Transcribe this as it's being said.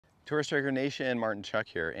Tour Striker Nation, Martin Chuck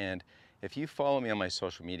here, and if you follow me on my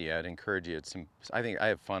social media, I'd encourage you. I think I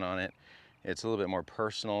have fun on it. It's a little bit more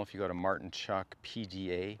personal. If you go to Martin Chuck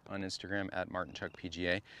PGA on Instagram, at Martin Chuck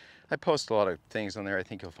PGA, I post a lot of things on there I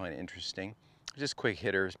think you'll find interesting. Just quick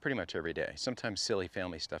hitters pretty much every day, sometimes silly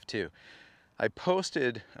family stuff too. I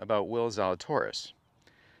posted about Will Zalatoris,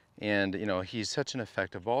 and you know, he's such an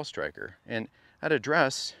effective ball striker. And at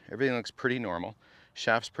address, everything looks pretty normal.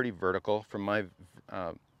 Shaft's pretty vertical. From my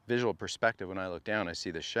visual perspective, when I look down, I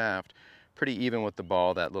see the shaft pretty even with the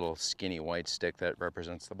ball, that little skinny white stick that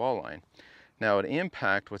represents the ball line. Now at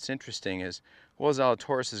impact, what's interesting is, well,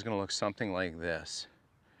 Zalatoris is going to look something like this.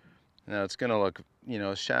 Now it's going to look, you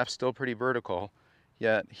know, shaft's still pretty vertical,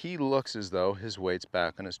 yet he looks as though his weight's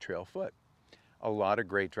back on his trail foot. A lot of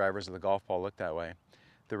great drivers of the golf ball look that way.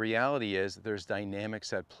 The reality is there's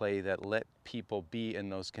dynamics at play that let people be in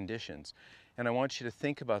those conditions. And I want you to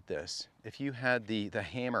think about this. If you had the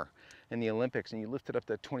hammer in the Olympics and you lifted up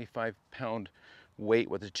that 25-pound weight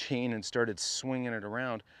with a chain and started swinging it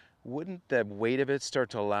around, wouldn't the weight of it start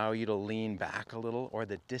to allow you to lean back a little? Or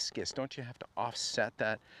the discus, don't you have to offset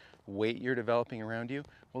that weight you're developing around you?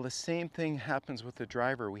 Well, the same thing happens with the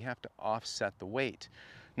driver. We have to offset the weight.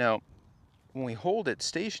 Now, when we hold it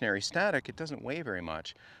stationary, static, it doesn't weigh very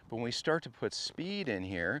much. But when we start to put speed in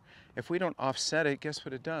here, if we don't offset it, guess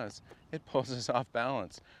what it does? It pulls us off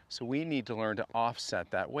balance. So we need to learn to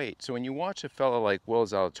offset that weight. So when you watch a fellow like Will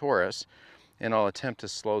Zalatoris, and I'll attempt to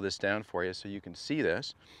slow this down for you so you can see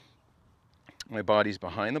this. My body's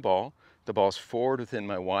behind the ball's forward within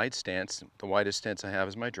my wide stance. The widest stance I have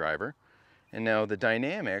is my driver. And now the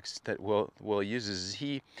dynamics that Will uses is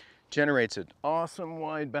he generates an awesome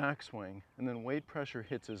wide backswing, and then weight pressure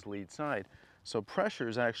hits his lead side. So pressure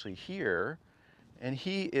is actually here, and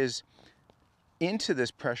he is into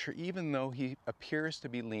this pressure even though he appears to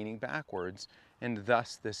be leaning backwards, and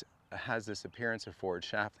thus this has this appearance of forward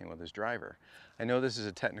shafting with his driver. I know this is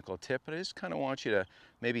a technical tip, but I just kind of want you to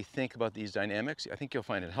maybe think about these dynamics. I think you'll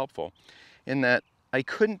find it helpful in that I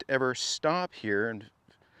couldn't ever stop here and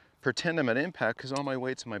pretend I'm at impact because all my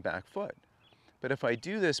weight's on my back foot. But if I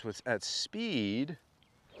do this at speed,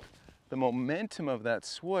 the momentum of that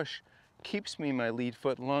swoosh keeps me in my lead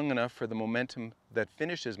foot long enough for the momentum that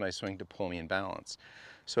finishes my swing to pull me in balance.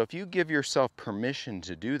 So if you give yourself permission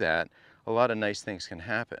to do that, a lot of nice things can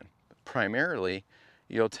happen. Primarily,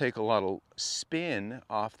 you'll take a lot of spin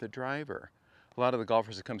off the driver. A lot of the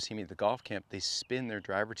golfers that come see me at the golf camp, they spin their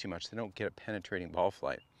driver too much. They don't get a penetrating ball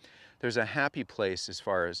flight. There's a happy place as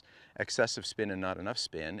far as excessive spin and not enough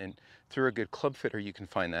spin, and through a good club fitter you can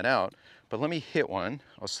find that out. But let me hit one.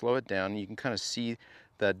 I'll slow it down. You can kind of see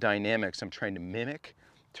the dynamics I'm trying to mimic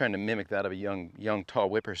that of a young tall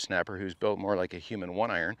whippersnapper who's built more like a human one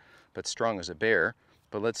iron, but strong as a bear.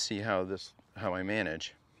 But let's see how I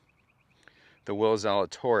manage the Will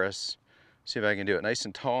Zalatoris. See if I can do it nice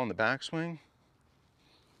and tall in the backswing.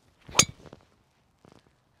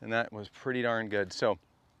 And that was pretty darn good. So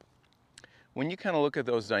when you kind of look at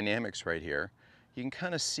those dynamics right here, you can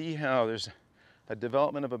kind of see how there's a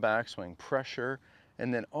development of a backswing, pressure,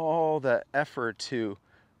 and then all the effort to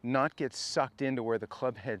not get sucked into where the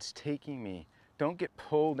club head's taking me. Don't get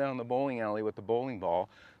pulled down the bowling alley with the bowling ball.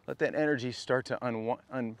 Let that energy start to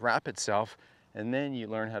unwrap itself, and then you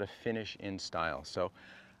learn how to finish in style. So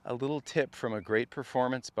a little tip from a great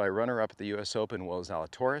performance by runner-up at the US Open, Will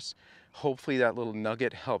Zalatoris. Hopefully that little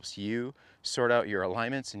nugget helps you sort out your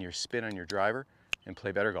alignments and your spin on your driver and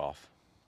play better golf.